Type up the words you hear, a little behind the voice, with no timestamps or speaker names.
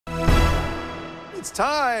It's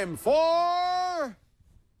time for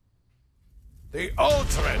the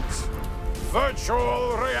ultimate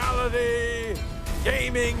virtual reality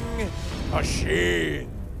gaming machine.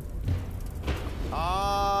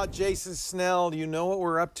 Jason Snell, you know what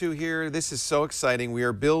we're up to here? This is so exciting. We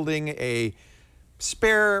are building a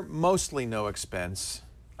spare, mostly no expense.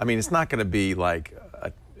 I mean, it's not going to be like,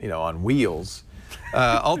 on wheels.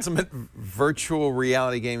 Ultimate virtual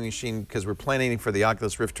reality gaming machine, because we're planning for the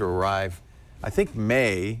Oculus Rift to arrive, I think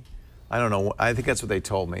May. I don't know. I think that's what they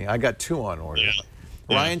told me. I got 2 on order. Yeah.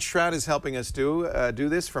 Ryan Shrout is helping us do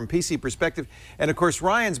this from PC perspective. And of course,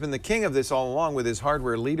 Ryan's been the king of this all along with his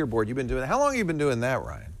hardware leaderboard. You've been doing, how long have you been doing that,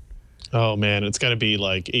 Ryan? Oh man, it's got to be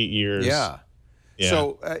like 8 years. Yeah.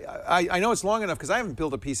 So I know it's long enough because I haven't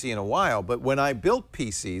built a PC in a while, but when I built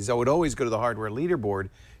PCs, I would always go to the hardware leaderboard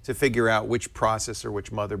to figure out which processor,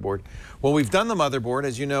 which motherboard. Well, we've done the motherboard.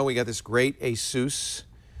 As you know, we got this great ASUS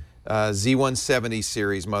Z170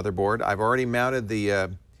 series motherboard. I've already mounted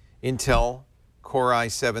the Intel Core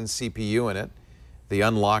i7 CPU in it, the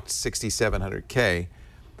unlocked 6700K.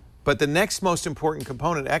 But the next most important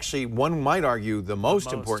component, actually one might argue the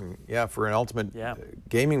most important, for an ultimate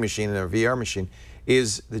gaming machine and a VR machine,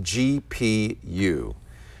 is the GPU.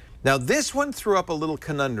 Now this one threw up a little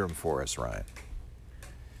conundrum for us, Ryan.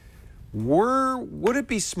 Would it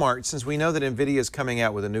be smart, since we know that NVIDIA is coming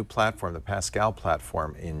out with a new platform, the Pascal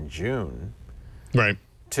platform, in June,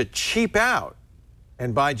 to cheap out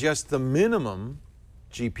and buy just the minimum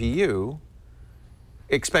GPU,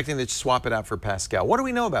 expecting to swap it out for Pascal? What do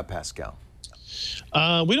we know about Pascal?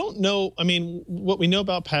 We don't know. I mean, what we know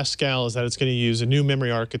about Pascal is that it's going to use a new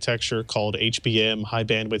memory architecture called HBM, high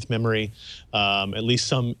bandwidth memory, at least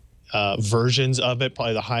some versions of it,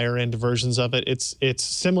 probably the higher end versions of it. It's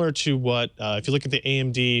similar to what, if you look at the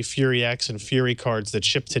AMD Fury X and Fury cards that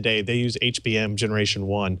ship today, they use HBM Generation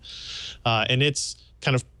 1. And it's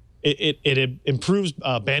kind of, it improves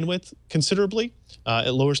bandwidth considerably.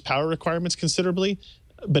 It lowers power requirements considerably,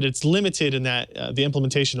 but it's limited in that the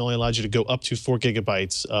implementation only allows you to go up to 4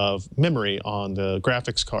 gigabytes of memory on the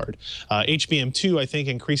graphics card. HBM2, I think,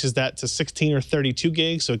 increases that to 16 or 32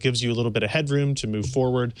 gigs, so it gives you a little bit of headroom to move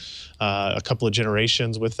forward a couple of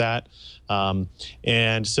generations with that.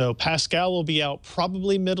 And so Pascal will be out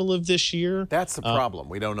probably middle of this year. That's the problem.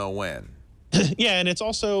 We don't know when. Yeah, and it's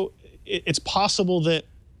also, it's possible that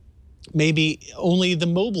maybe only the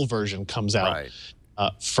mobile version comes out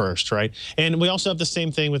first, right? And we also have the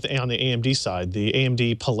same thing with on the AMD side. The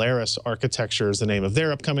AMD Polaris architecture is the name of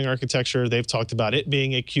their upcoming architecture. They've talked about it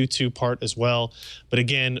being a Q2 part as well. But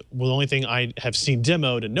again, the only thing I have seen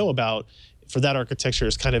demoed and know about for that architecture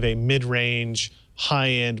is kind of a mid-range,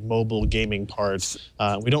 high-end mobile gaming parts.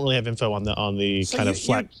 We don't really have info on the so kind of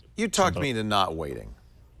flat. You talked me into not waiting.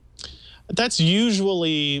 That's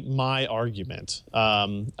usually my argument.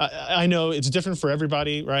 I know it's different for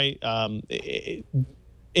everybody, right?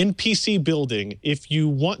 In PC building, if you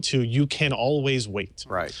want to, you can always wait.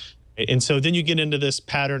 Right. And so then you get into this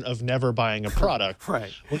pattern of never buying a product. Or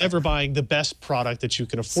never buying the best product that you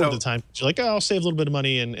can afford at the time. You're like, oh, I'll save a little bit of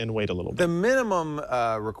money and wait a little bit. The minimum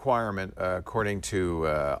requirement, according to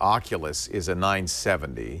Oculus, is a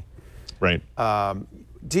 970. Right.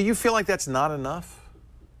 Do you feel like that's not enough?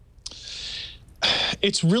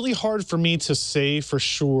 It's really hard for me to say for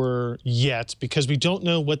sure yet because we don't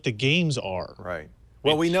know what the games are. Right.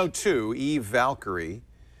 Well, we know 2, Eve Valkyrie.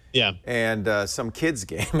 Yeah. And some kids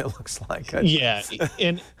game, it looks like. Yeah.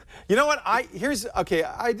 And you know what? Okay,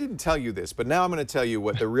 I didn't tell you this, but now I'm going to tell you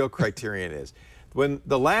what the real criterion is. When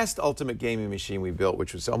the last ultimate gaming machine we built,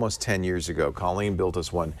 which was almost 10 years ago, Colleen built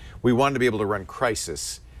us one, we wanted to be able to run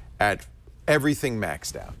Crysis at everything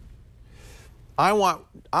maxed out.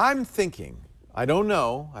 I'm thinking, I don't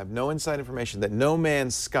know, I have no inside information, that No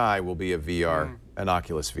Man's Sky will be a VR, an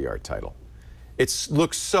Oculus VR title. It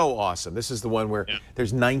looks so awesome. This is the one where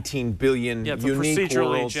there's 19 billion unique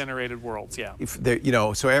procedurally worlds. generated worlds,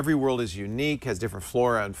 So every world is unique, has different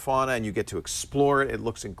flora and fauna, and you get to explore it. It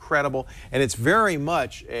looks incredible, and it's very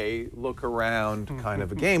much a look-around kind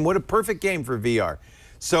of a game. What a perfect game for VR.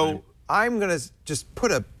 So I'm going to just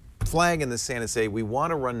put a flag in the sand and say we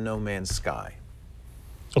want to run No Man's Sky.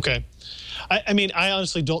 Okay. I mean, I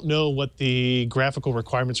honestly don't know what the graphical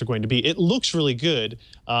requirements are going to be. It looks really good.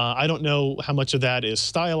 I don't know how much of that is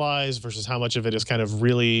stylized versus how much of it is kind of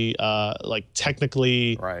really like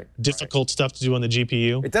technically difficult stuff to do on the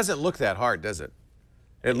GPU. It doesn't look that hard, does it?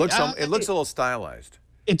 It looks a little stylized.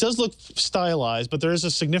 It does look stylized, but there is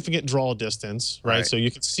a significant draw distance, right? So you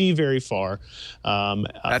can see very far.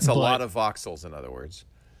 That's a lot of voxels, in other words.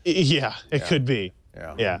 Yeah, it could be.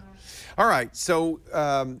 Yeah. All right. So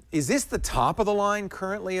is this the top of the line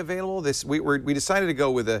currently available? We decided to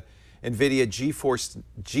go with a NVIDIA GeForce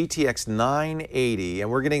GTX 980, and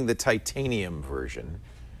we're getting the titanium version.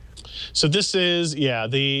 So this is, yeah,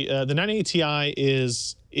 the 980 Ti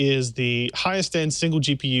is the highest end single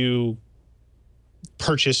GPU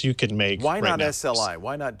purchase you can make. Why not now. SLI?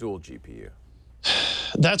 Why not dual GPU?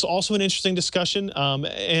 That's also an interesting discussion,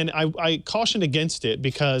 and I cautioned against it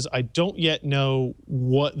because I don't yet know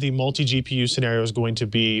what the multi-GPU scenario is going to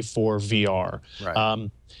be for VR. Right.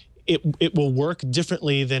 It will work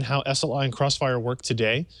differently than how SLI and Crossfire work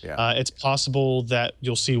today. Yeah. It's possible that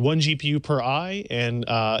you'll see one GPU per eye, and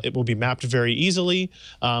it will be mapped very easily.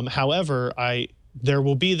 However, there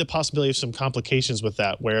will be the possibility of some complications with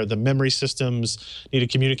that, where the memory systems need to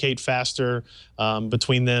communicate faster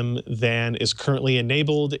between them than is currently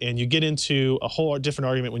enabled, and you get into a whole different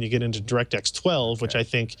argument when you get into DirectX 12, which I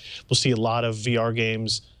think we'll see a lot of VR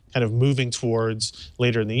games kind of moving towards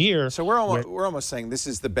later in the year. So we're almost saying this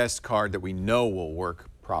is the best card that we know will work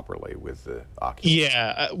properly with the Oculus.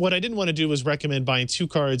 Yeah, what I didn't want to do was recommend buying 2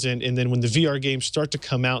 cards and then when the VR games start to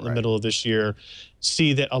come out in the middle of this year,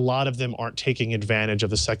 see that a lot of them aren't taking advantage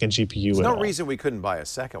of the second GPU There's at no all. reason we couldn't buy a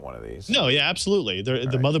second one of these. No, yeah, absolutely.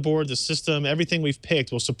 The motherboard, the system, everything we've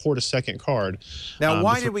picked will support a second card. Now,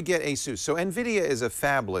 why did we get ASUS? So NVIDIA is a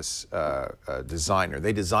fabless designer.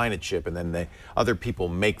 They design a chip and then other people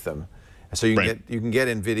make them. So you can get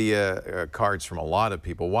NVIDIA cards from a lot of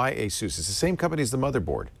people. Why ASUS? It's the same company as the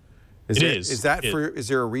motherboard. Is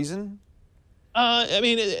there a reason? I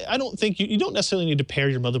mean, I don't think you don't necessarily need to pair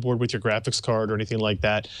your motherboard with your graphics card or anything like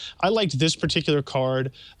that. I liked this particular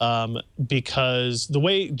card because the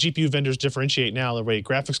way GPU vendors differentiate now, the way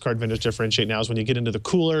graphics card vendors differentiate now is when you get into the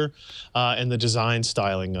cooler and the design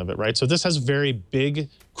styling of it, right? So this has very big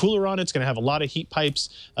cooler on it. It's going to have a lot of heat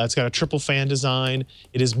pipes. It's got a triple fan design.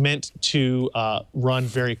 It is meant to run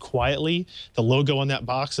very quietly. The logo on that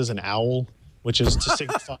box is an owl, which is to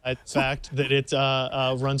signify the fact that it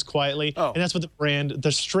runs quietly. And that's what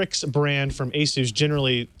the Strix brand from ASUS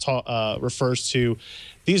generally refers to.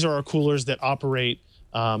 These are our coolers that operate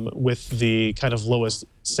with the kind of lowest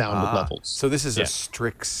sound levels. So this is a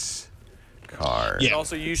Strix card. Yeah.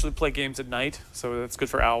 Also, you usually play games at night, so that's good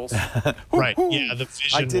for owls. Right, yeah, the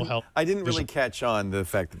vision will help. I didn't really catch on the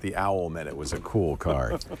fact that the owl meant it was a cool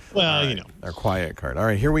card. Well, you know. Our quiet card. All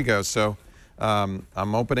right, here we go. So I'm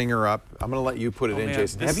opening her up. I'm going to let you put it in,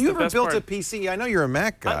 Jason. Have you ever built a PC? I know you're a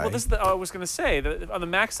Mac guy. Well, this is I was going to say, on the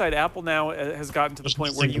Mac side, Apple now has gotten to the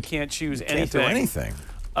point where you can't choose anything. Can't do anything.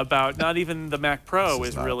 About not even the Mac Pro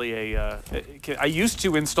is really a. I used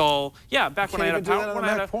to install, back when I had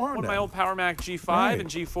one of my old Power Mac G5 and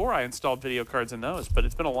G4, I installed video cards in those, but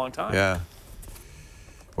it's been a long time. Yeah.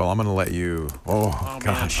 Well, I'm going to let you. Oh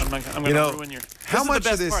gosh. Man, I'm going to ruin your. How much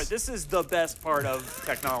of this? This is the best part of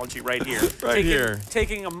technology right here.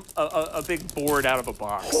 Taking a big board out of a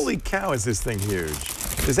box. Holy cow! Is this thing huge?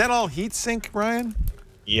 Is that all heat sink, Ryan?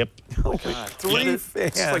 Yep. Oh God. 3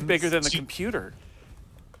 fans. It's like bigger than the computer.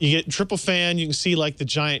 You get triple fan. You can see like the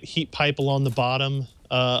giant heat pipe along the bottom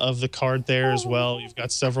of the card there as well. You've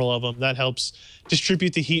got several of them. That helps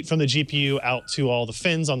distribute the heat from the GPU out to all the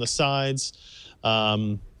fins on the sides.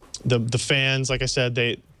 The fans, like I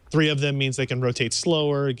said, 3 of them means they can rotate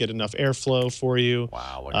slower, get enough airflow for you.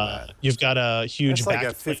 Wow, look at that. You've got a huge back.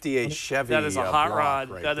 That's like a 58 Chevy. That is a hot rod.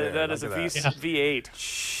 Right that is a V8.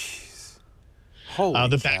 Jeez. Holy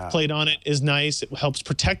the back plate on it is nice. It helps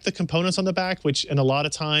protect the components on the back, which and a lot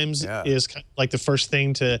of times is kind of like the first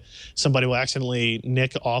thing somebody will accidentally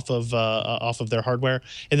nick off of their hardware.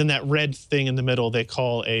 And then that red thing in the middle they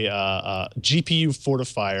call a GPU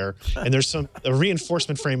fortifier, and there's a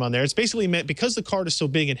reinforcement frame on there. It's basically meant because the card is so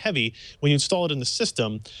big and heavy. When you install it in the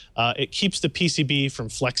system, it keeps the PCB from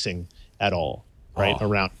flexing at all,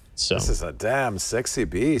 around. So this is a damn sexy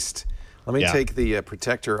beast. Let me take the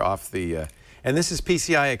protector off the. And this is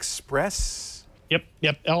PCI Express? Yep.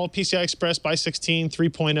 All PCI Express by 16,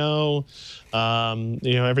 3.0.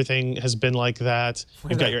 You know, everything has been like that.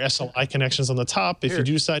 You've got your SLI connections on the top. If you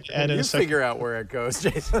do decide to add in a second. Figure out where it goes,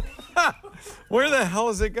 Jason. Where the hell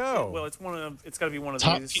does it go? Well, it's got to be one of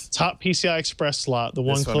these. Top PCI Express slot, the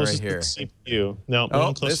one closest to the CPU. No, the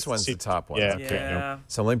one closest this one's the top one. Yeah. Okay.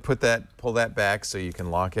 So let me pull that back so you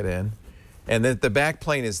can lock it in. And then the back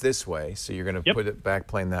plane is this way, so you're going to put it back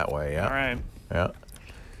plane that way. Yeah. All right. Yeah.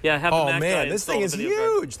 Yeah. Have oh man, this thing is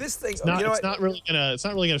huge. This thing. It's not really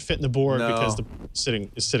gonna fit in the board because the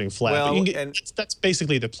is sitting flat. Well, but that's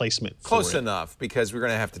basically the placement. Close enough because we're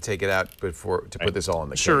going to have to take it out to put this all in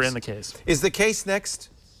the case. Sure, in the case. Is the case next?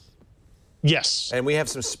 Yes. And we have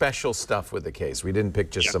some special stuff with the case. We didn't pick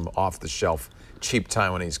just some off-the-shelf cheap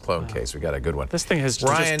Taiwanese clone case. We got a good one. This thing has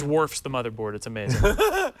just dwarfs the motherboard. It's amazing.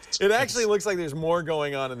 It actually looks like there's more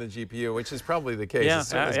going on in the GPU, which is probably the case. Yeah,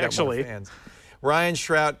 actually. Ryan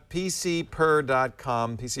Shrout,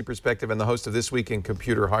 PCPer.com, PC Perspective, and the host of This Week in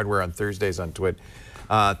Computer Hardware on Thursdays on TWiT.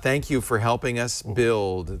 Thank you for helping us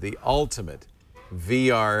build the ultimate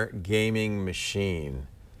VR gaming machine.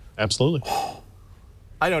 Absolutely.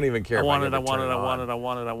 I don't even care. I want it. I want it. I want it. I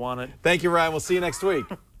want it. I want it. Thank you, Ryan. We'll see you next week.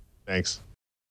 Thanks.